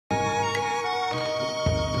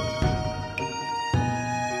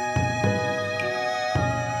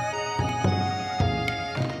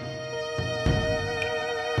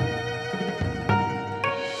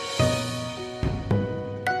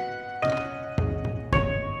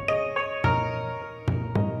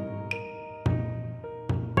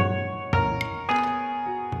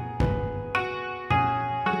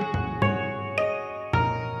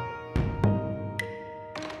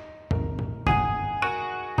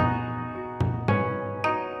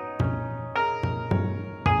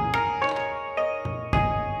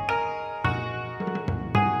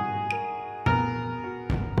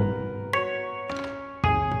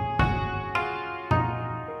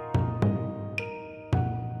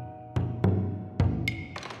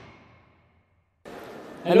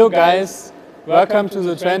Hello guys, welcome to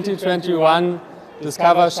the 2021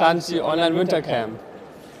 Discover Shanxi online winter camp.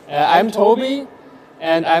 I'm Toby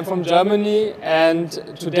and I'm from Germany, and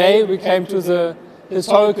today we came to the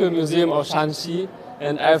Historical Museum of Shanxi,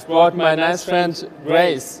 and I've brought my nice friend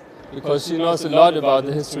Grace because she knows a lot about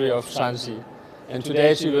the history of Shanxi, and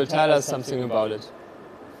today she will tell us something about it.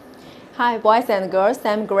 Hi boys and girls,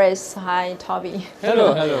 I'm Grace. Hi Toby.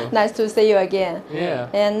 Hello, hello. Nice to see you again. Yeah.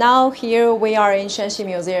 And now here we are in Shanxi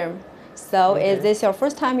Museum. So is this your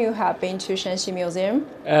first time you have been to Shanxi Museum?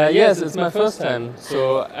 Yes, it's my first time,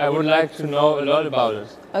 so I would like to know a lot about it.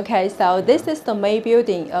 Okay, so this is the main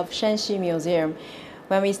building of Shanxi Museum.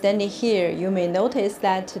 When we standing here, you may notice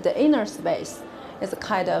that the inner space is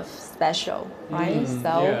kind of special, right?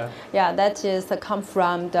 That is come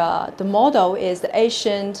from the model is the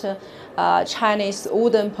ancient Chinese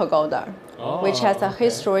wooden pagoda, which has a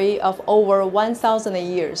history of over 1,000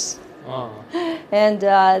 years. And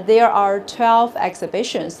there are 12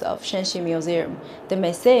 exhibitions of Shanxi Museum. The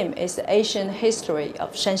main theme is the ancient history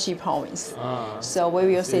of Shanxi province. So we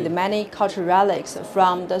will see the many cultural relics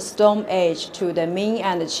from the Stone Age to the Ming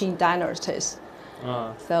and the Qing dynasties.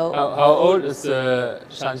 So how old is the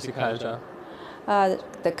Shanxi culture?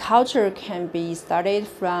 The culture can be started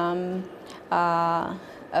from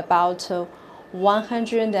about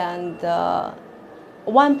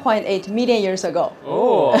 1.8 million years ago.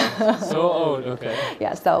 Oh, so old, okay.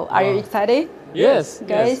 Yeah, so are you excited? Yes,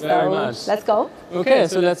 okay, yes, very much. Let's go. Okay,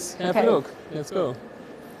 so let's have a look. Let's go.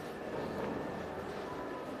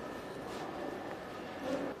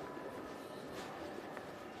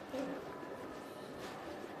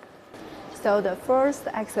 So the first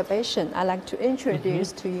exhibition I'd like to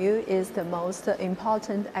introduce to you is the most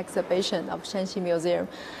important exhibition of Shanxi Museum.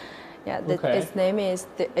 Yeah, its name is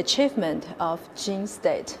The Achievement of Jing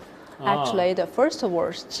State. Actually, the first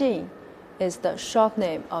word, Jing, is the short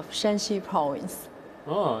name of Shanxi province.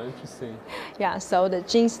 Oh, interesting. Yeah, so the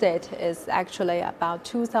Jing State is actually about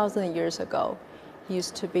 2,000 years ago.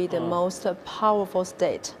 Used to be the most powerful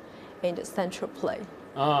state in the central plate.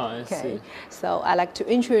 I see. So I like to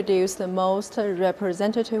introduce the most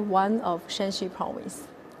representative one of Shanxi province.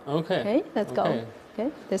 Okay, let's go.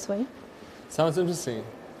 Okay, this way. Sounds interesting.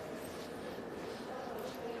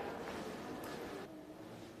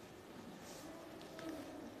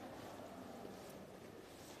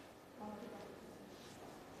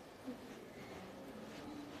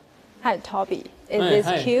 Hi, Toby. Is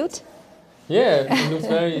this cute? Yeah, it looks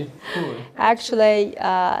very cool. Actually,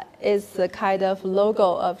 it's the kind of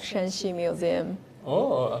logo of Shanxi Museum.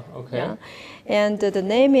 Oh, okay. Yeah. And the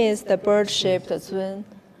name is the bird-shaped zun.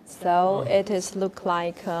 So it is look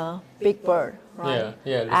like a big bird, right?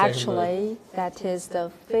 Yeah. Actually, that is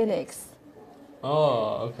the phoenix.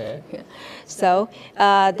 Oh, okay. Yeah. So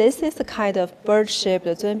this is the kind of bird-shaped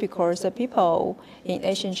zun because the people in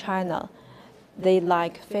ancient China, they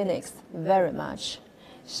like phoenix very much.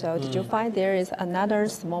 So did you find there is another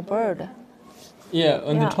small bird? Yeah,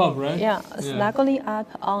 on the top, right? Yeah, snuggling up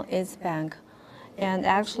on its back. And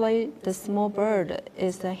actually, the small bird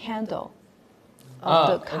is the handle of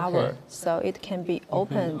the cover, so it can be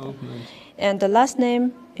opened. And the last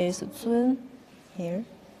name is Zun here.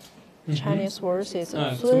 Chinese word is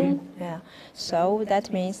Zun. Yeah. So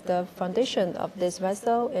that means the foundation of this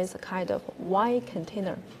vessel is a kind of wine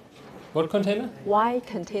container. What container? Wine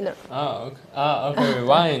container. Okay.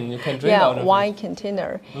 Wine. You can drink out of it. Yeah, wine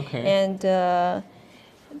container. Okay. And the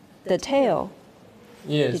tail.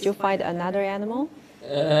 Yes. Did you find another animal?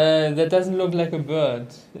 That doesn't look like a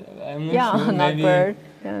bird. I'm not sure. Not bird.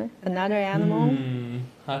 Yeah. Another animal.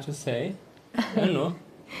 Hard to say. I don't know.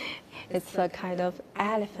 It's a kind of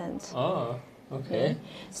elephant. Oh, okay.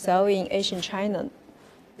 So in ancient China,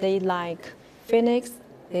 they like phoenix.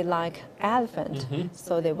 They like elephant,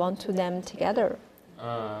 so they want to them together.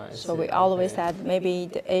 So we always said maybe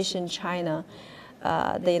the ancient China,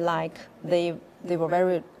 they were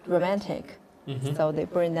very romantic, so they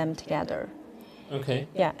bring them together. Okay.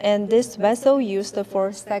 Yeah, and this vessel used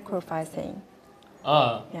for sacrificing.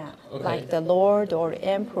 Like the Lord or the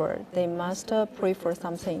Emperor, they must pray for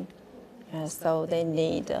something, so they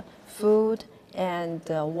need food and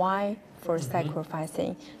wine for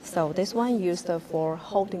sacrificing. So this one used for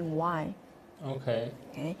holding wine. Okay.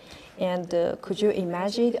 And could you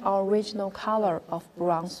imagine the original color of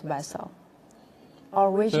bronze vessel?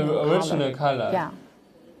 Original color? Yeah.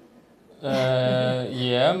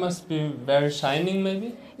 Yeah, must be very shining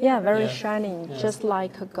maybe? Yeah, very shining, just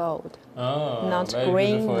like gold. Oh, not very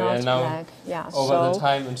green, beautiful. not Now black. Yeah, over the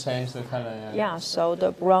time it changed the color. Yeah, so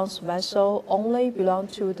the bronze vessel only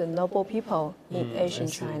belonged to the noble people in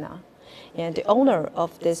ancient China. And the owner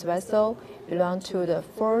of this vessel belonged to the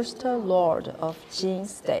first lord of Jin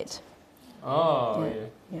state. Oh,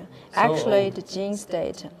 Yeah. So Actually, old. the Jin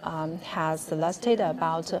state has lasted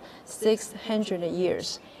about 600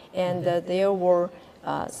 years, and there were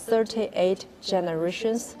 38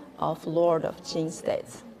 generations of lord of Jin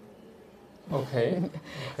states. Okay.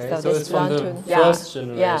 Okay. So So this it's from belong the to first yeah,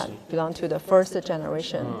 generation. belong to the first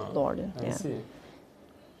generation lord. I Yeah. see.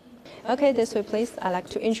 Okay, this way, please. I'd like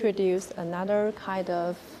to introduce another kind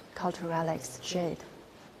of cultural relics, jade.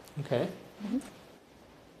 Okay.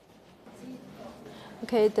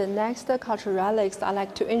 Okay, the next cultural relics I'd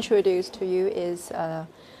like to introduce to you is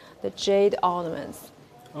the jade ornaments.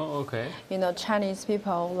 Oh, okay. You know, Chinese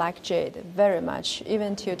people like jade very much.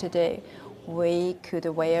 Even till today, we could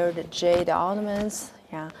wear the jade ornaments.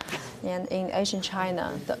 Yeah, and in ancient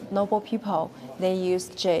China, the noble people they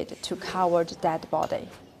used jade to cover the dead body.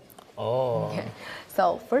 Oh. Okay.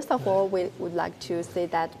 So first of all, we would like to see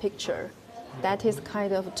that picture. That is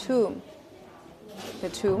kind of a tomb. The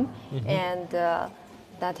tomb, and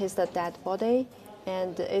that is the dead body,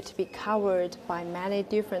 and it be covered by many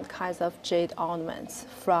different kinds of jade ornaments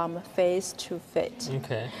from face to feet.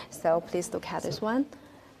 Okay. So please look at this one.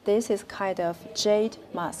 This is kind of jade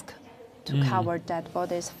mask to cover dead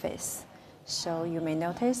body's face. So you may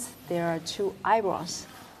notice there are two eyebrows,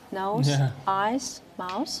 nose, Yeah. eyes,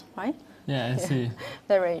 mouth, right? Yeah, I see.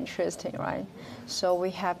 Very interesting, right? So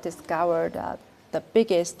we have discovered the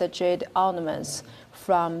biggest jade ornaments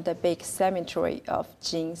from the big cemetery of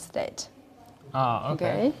Jin state. Ah,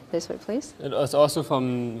 okay. Okay, this way, please. It was also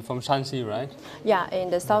from Shanxi, right? Yeah, in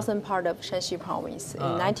the southern part of Shanxi province. In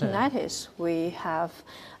Ah, okay. 1990s, we have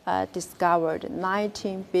discovered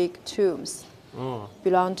 19 big tombs Oh.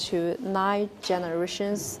 belong to 9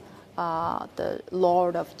 generations, the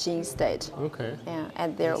lord of Jin state. Okay.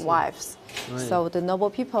 And their wives. Right. So the noble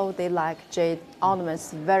people, they like jade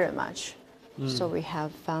ornaments very much. So we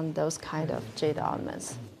have found those kind of jade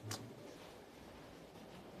ornaments.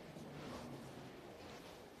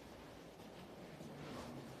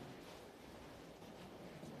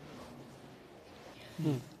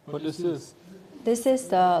 What is this? This is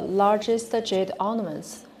the largest jade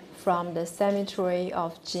ornaments from the cemetery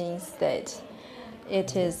of Jin state.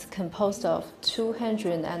 It is composed of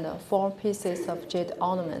 204 pieces of jade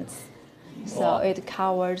ornaments. So Wow. it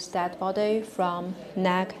covers that body from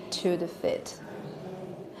neck to the feet.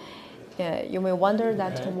 You may wonder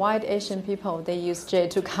that why the Asian people they use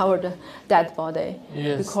jade to cover the dead body.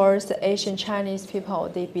 Yes. Because the Asian Chinese people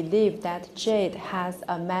they believe that jade has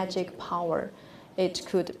a magic power. It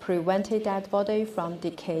could prevent a dead body from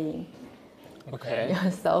decaying. Okay.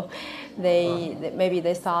 So maybe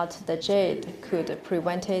they thought the jade could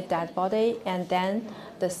prevent a dead body and then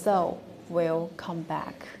the soul will come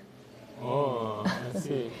back. Oh, I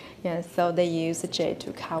see. Yeah, so they use jade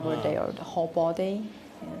to cover their whole body.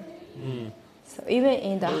 Yeah. So even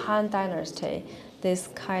in the Han Dynasty, this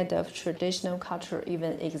kind of traditional culture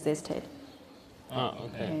even existed. Ah,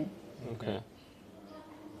 okay. Okay.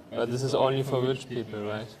 But this is only for rich people,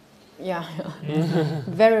 right? Yeah,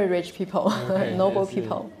 very rich people, Okay, noble I see.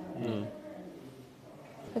 people.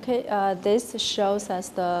 Okay, this shows us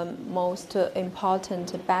the most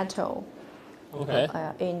important battle Okay.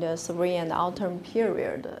 in the Spring and Autumn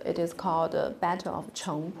period. It is called the Battle of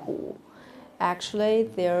Chengpu. Actually,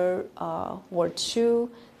 there were 2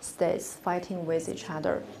 states fighting with each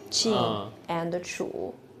other, Qin and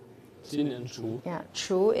Chu. Jin and Chu. Yeah,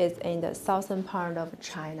 Chu is in the southern part of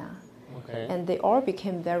China. Okay. And they all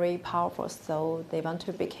became very powerful, so they want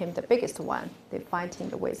to become the biggest one. They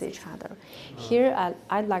fighting with each other. Here,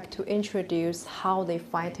 I'd like to introduce how they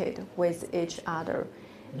fighted with each other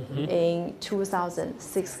in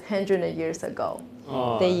 2,600 years ago.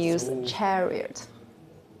 Oh, They used so- chariot.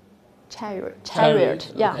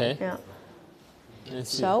 Chariot, Yeah, okay. yeah. I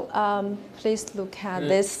see. So please look at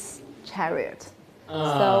this chariot. So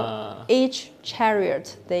Ah, each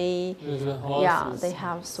chariot, they with the yeah, horses. they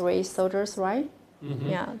have 3 soldiers, right?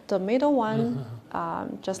 Yeah, the middle one,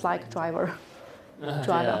 just like drive yeah,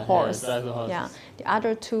 a horse. drive the horses. Yeah, the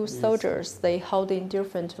other 2 soldiers, they holding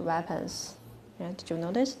different weapons. Yeah, did you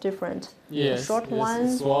notice different? The Yes, short yes,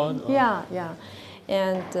 one. sword or- Yeah, yeah,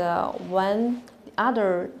 and when the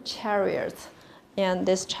other chariot, and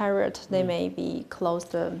this chariot, they may be close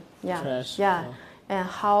to yeah, Trash, yeah, or- and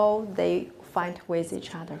how they fight with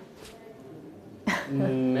each other.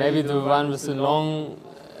 Maybe the one with the long.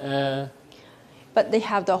 But they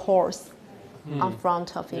have the horse in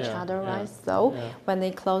front of each Yeah, other, yeah, right? So yeah. when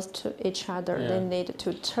they close to each other, they Yeah. need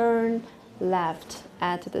to turn left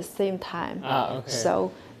at the same time. Ah, okay.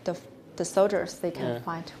 So the the soldiers, they can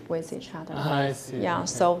fight with each other. I see. Yeah, okay.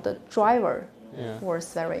 so the driver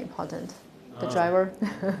was very important. The driver.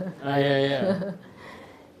 Yeah.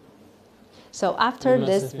 So after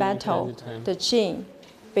this battle, the Jin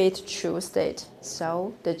beat Chu state.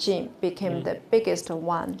 So the Jin became the biggest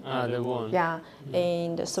one. They won. Yeah,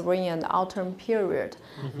 in the Spring and Autumn period.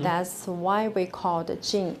 That's why we call the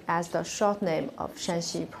Jin as the short name of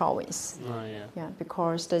Shanxi province. Yeah,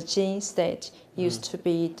 because the Jin state used to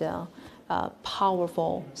be the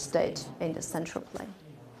powerful state in the central plain.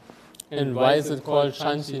 And why is it called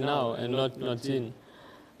Shanxi now and not Jin?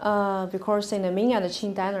 Because in the Ming and the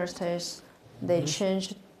Qing dynasties, they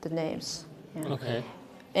changed the names. Yeah. Okay.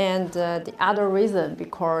 And the other reason,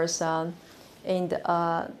 because in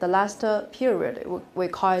the last period, we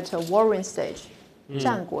call it a warring stage,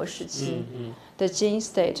 战国时期. The Jin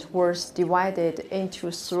state was divided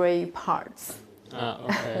into 3 parts.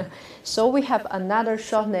 Okay. So we have another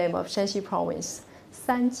short name of Shanxi province,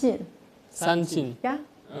 Sanjin. Sanjin. Yeah.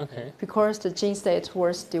 Okay. Because the Jin state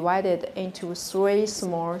was divided into 3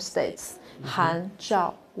 small states, Han,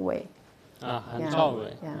 Zhao, Wei. Han, Zhao,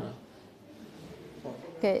 Wei. Yeah.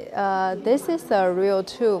 Okay, this is a real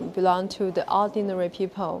tomb belong to the ordinary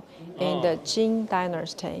people in the Jin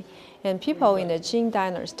dynasty. And people in the Jin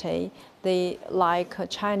dynasty, they like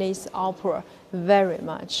Chinese opera very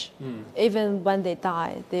much. Even when they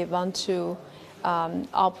die, they want to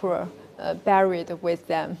opera buried with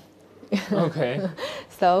them. Okay.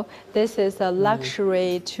 So this is a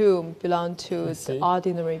luxury tomb belong to the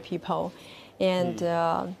ordinary people. And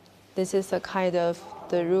this is a kind of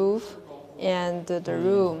the roof and the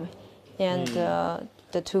room, and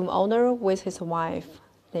the tomb owner with his wife.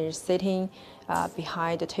 They're sitting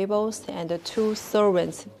behind the tables, and the 2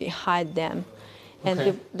 servants behind them,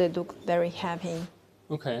 and they look very happy.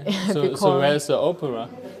 Okay. So where's the opera?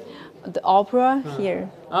 The opera here.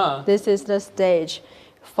 This is the stage.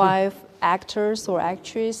 5 actors or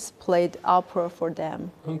actresses played opera for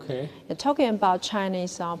them. Okay. And talking about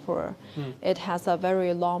Chinese opera, it has a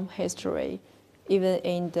very long history. Even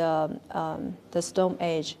in the Stone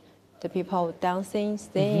Age, the people dancing,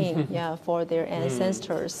 singing, for their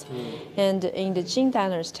ancestors. And in the Jin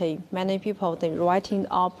dynasty, many people they writing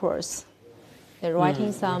operas. They're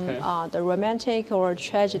writing some the romantic or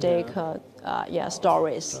tragic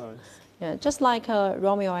stories. Yeah, just like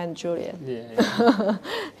Romeo and Juliet. Yeah.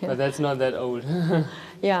 But that's not that old.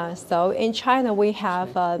 Yeah. So in China, we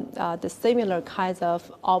have the similar kinds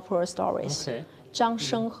of opera stories. Okay. 张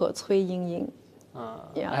生和崔莺莺.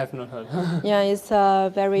 I have not heard. Yeah, it's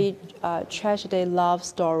a very tragedy love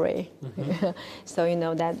story. So you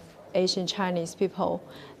know that Asian Chinese people,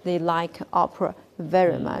 they like opera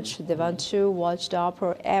very much. They want to watch the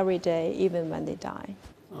opera every day, even when they die.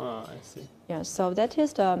 I see. Yeah, so that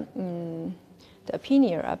is the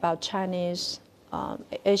opinion about Chinese,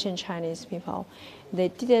 Asian Chinese people. They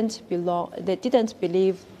didn't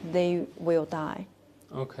believe they will die.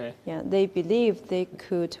 Okay. Yeah, they believe they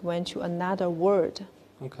could went to another world.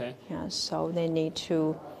 Okay. Yeah, so they need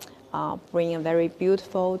to bring a very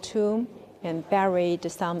beautiful tomb and bury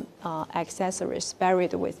some accessories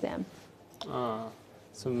buried with them.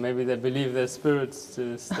 So maybe they believe their spirit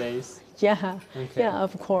still stays. Yeah. Okay. Yeah,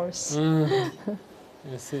 of course.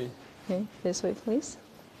 I see. Okay, this way, please.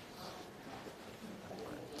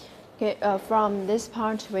 Okay, from this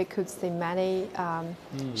part we could see many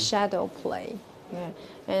shadow play. Yeah.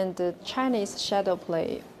 And the Chinese shadow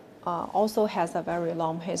play also has a very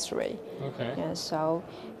long history. Okay. Yeah, so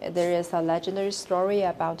there is a legendary story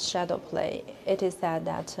about shadow play. It is said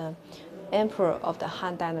that emperor of the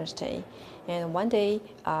Han Dynasty, and one day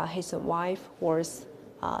his wife was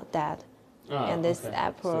dead, and this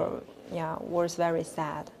emperor was very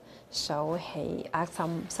sad. So he asked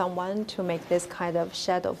someone to make this kind of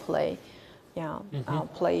shadow play,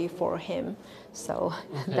 play for him. So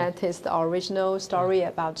that is the original story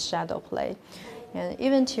about shadow play. And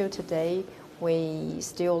even till today, we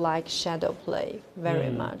still like shadow play very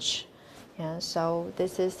much. Yeah, so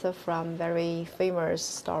this is from very famous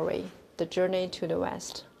story, The Journey to the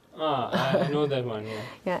West. I know that one,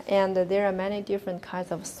 Yeah, and there are many different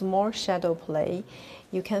kinds of small shadow play.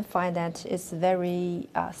 You can find that it's very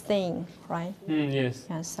thin, right? Yes.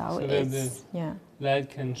 Yeah, so it's light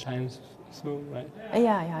can shine through, right?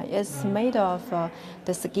 Yeah. It's made of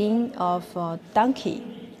the skin of donkey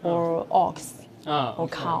or ox. Or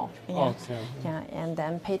cow. Ox, yeah, and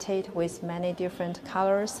then painted with many different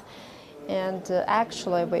colors. And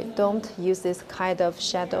actually, we don't use this kind of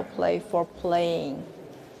shadow play for playing.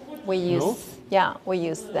 We use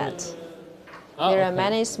that. There are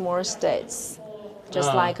many small states,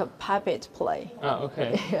 just like a puppet play.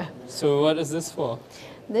 Okay. So what is this for?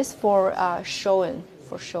 This for showing,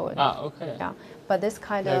 Ah, okay. Yeah, but this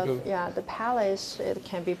kind Like of the palace it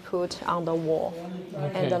can be put on the wall,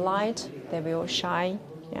 and the light they will shine.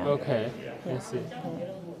 Yeah. Okay, I see.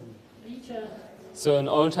 So in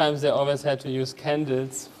old times they always had to use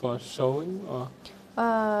candles for showing, or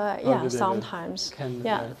Yeah, did they do sometimes. candle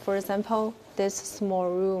Yeah, light? for example, this small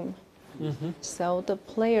room. So the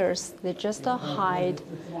players they just hide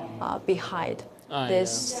behind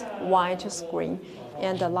this white screen,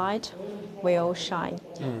 and the light will shine.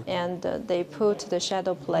 And they put the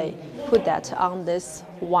shadow play, put that on this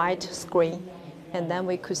white screen, and then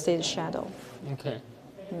we could see the shadow. Okay.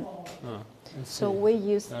 So we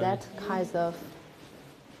use that kind of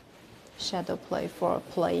shadow play for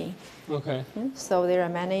playing. Okay. So there are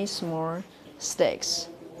many small sticks.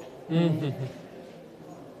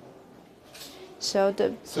 So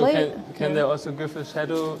the So play. can they also give a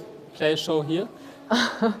shadow play show here?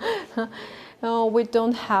 No, we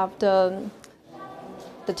don't have the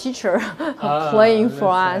teacher playing for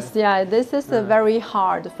us. Yeah, this is very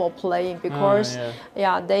hard for playing because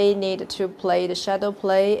they need to play the shadow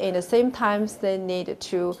play, and at the same time they need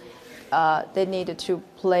to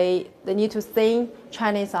play. They need to sing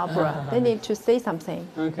Chinese opera. They need to say something.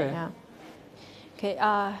 Okay. Yeah. Okay.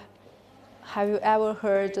 Have you ever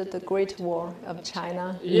heard of the Great War of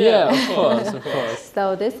China? Yeah, of course, of course.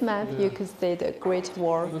 So this map you could see the Great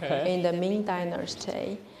War in the Ming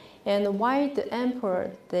Dynasty, and why the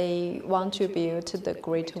emperor they want to build the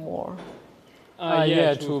Great War.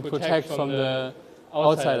 Yeah, to protect from the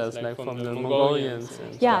outsiders, like from the Mongolians.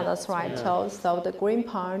 Yeah, that's right. So the green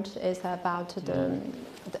part is about the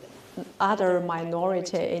other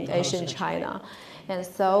minority in ancient China, and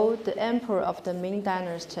so the emperor of the Ming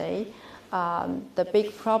Dynasty. The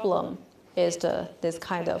big problem is this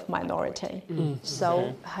kind of minority.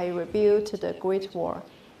 So he rebuilt the Great War,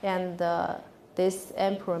 and this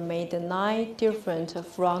emperor made 9 different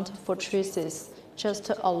front fortresses just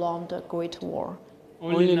along the Great War.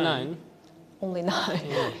 Only 9? Only 9,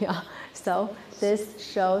 yeah. So this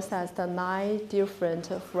shows us the 9 different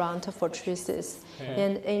front fortresses.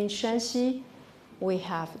 And in Shanxi, we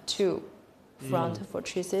have 2 front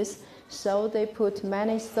fortresses. So they put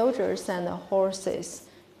many soldiers and horses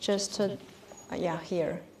just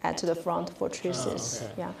here at the front fortresses.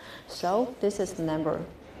 Yeah. So this is the number.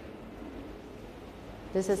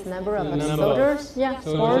 This is number of soldiers. Yeah,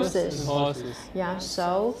 horses. Yeah.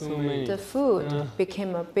 So the food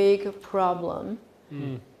became a big problem.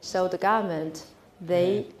 So the government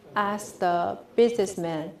they asked the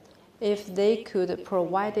businessmen if they could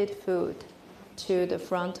provide food to the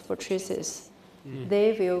front fortresses.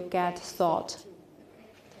 They will get salt.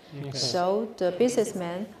 So the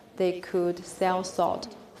businessmen they could sell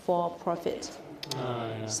salt for profit.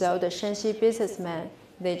 So the Shanxi businessmen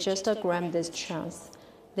they just grab this chance.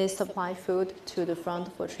 They supply food to the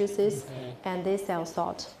front fortresses and they sell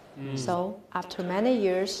salt. So after many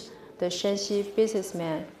years, the Shanxi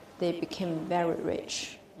businessmen they became very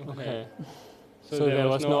rich. Okay. So there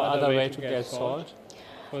was no other way to get salt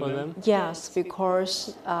for them? Yes,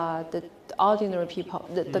 because the ordinary people,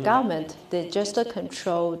 the government, they just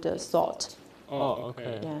control the salt. Oh,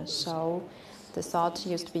 okay. Yeah, so the salt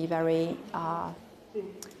used to be very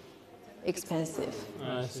expensive.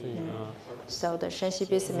 I see. So the Shanxi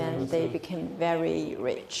businessmen, they became very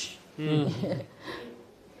rich. So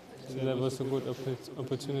that was a good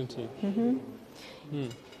opportunity.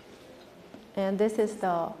 And this is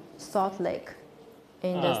the salt lake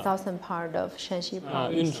in the southern part of Shanxi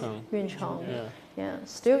province. Yuncheng. Yeah,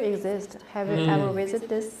 still exists. Have you ever visited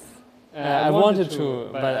this? I wanted to,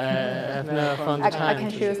 but I have never found the time. I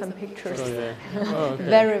can show you some pictures. Oh, okay.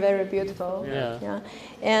 Very, very beautiful. Yeah.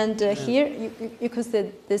 And here you could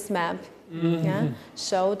see this map. Yeah.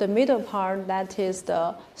 So the middle part that is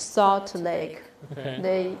the salt lake.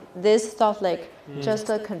 Okay. This salt lake just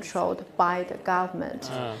controlled by the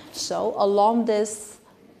government. So along this,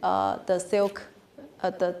 the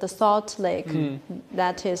salt lake,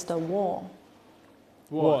 that is the wall.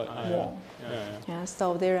 Wall. Yeah.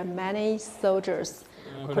 So there are many soldiers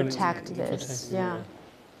protect this. Yeah.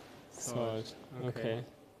 Salt. Okay.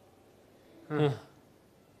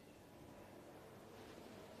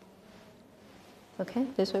 Okay,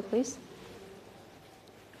 this way, please.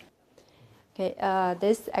 Okay,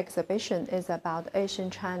 this exhibition is about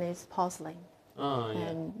ancient Chinese porcelain.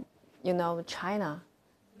 And you know, China,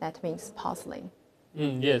 that means porcelain.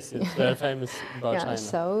 Yes, it's very famous about China.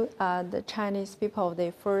 So the Chinese people,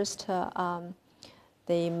 they first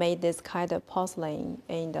they made this kind of porcelain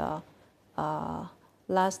in the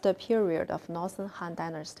last period of Northern Han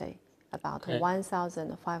Dynasty, about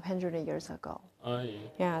 1,500 years ago. Oh, yeah.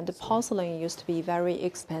 Yeah, the porcelain used to be very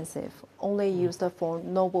expensive, only used for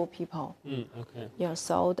noble people. Okay. Yeah,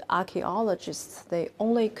 so the archaeologists, they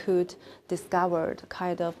only could discover the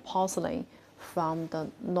kind of porcelain from the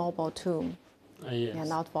noble tomb. Yes. Yeah,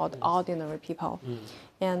 not for the ordinary people.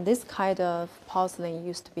 And this kind of porcelain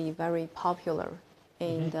used to be very popular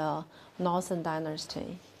in the Northern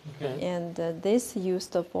Dynasty. Okay. And this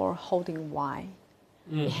used for holding wine.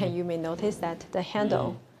 And you may notice that the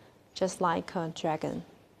handle, just like a dragon.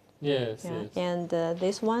 Yes, Yeah. yes. And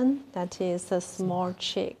this one, that is a small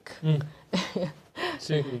chick.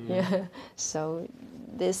 Chicken. Yeah. So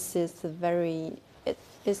this is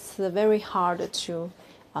it's very hard to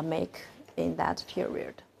make in that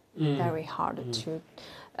period. Very hard to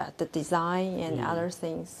the design and other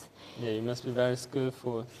things. Yeah, you must be very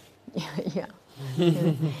skillful. Yeah.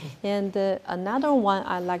 Yeah. And another one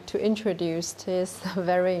I like to introduce is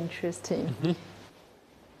very interesting.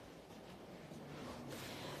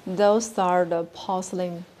 Those are the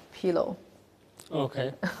porcelain pillow.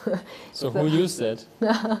 Okay. So who used that?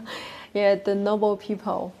 Yeah, the noble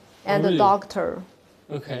people and really? the doctor.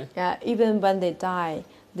 Okay. Yeah, even when they die,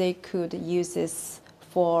 they could use this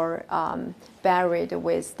for buried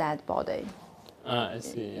with dead body. I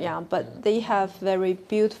see. Yeah, but they have very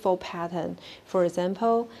beautiful pattern. For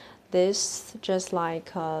example, this just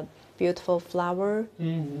like a beautiful flower,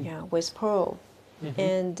 yeah, with pearl.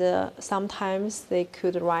 And sometimes they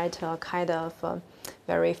could write a kind of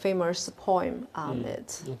very famous poem on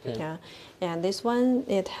it. Okay. Yeah, and this one,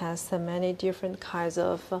 it has many different kinds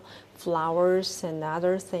of flowers and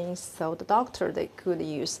other things. So the doctor, they could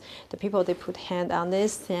use, the people, they put hand on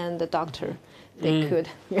this, and the doctor, they could,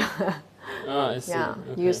 I see. yeah,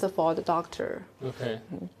 Okay. use it for the doctor. Okay.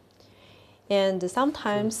 And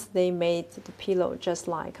sometimes they made the pillow just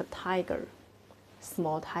like a tiger,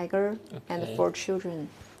 small tiger, and Okay. for children.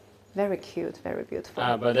 Very cute, very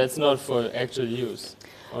beautiful. But that's not for actual use,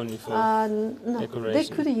 only for No, decoration. they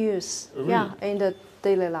could use, Really? yeah, in the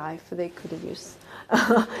daily life they could use.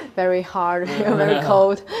 Very hard, very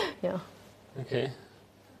cold, yeah. Okay.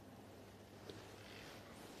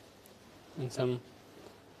 And some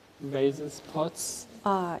vases, pots.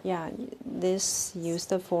 Yeah, this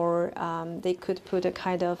used for, they could put a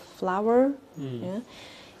kind of flower, yeah.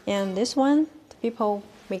 And this one, the people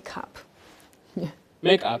make up.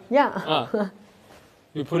 Makeup. Yeah.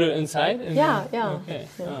 You put it inside? Yeah, yeah. Okay.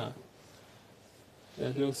 Yeah.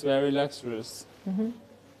 That looks very luxurious.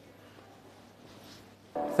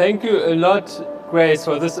 Thank you a lot, Grace,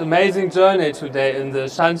 for this amazing journey today in the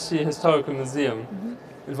Shanxi Historical Museum.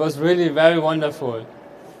 It was really very wonderful.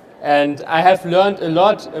 And I have learned a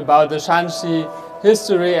lot about the Shanxi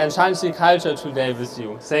history and Shanxi culture today with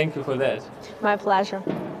you. Thank you for that. My pleasure.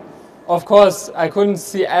 Of course, I couldn't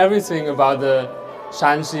see everything about the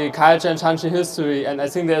Shanxi culture and Shanxi history, and I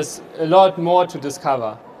think there's a lot more to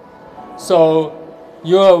discover. So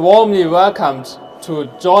you're warmly welcomed to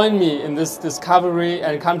join me in this discovery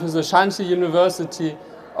and come to the Shanxi University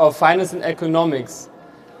of Finance and Economics.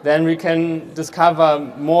 Then we can discover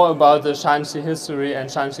more about the Shanxi history and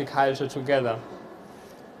Shanxi culture together.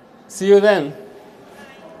 See you then.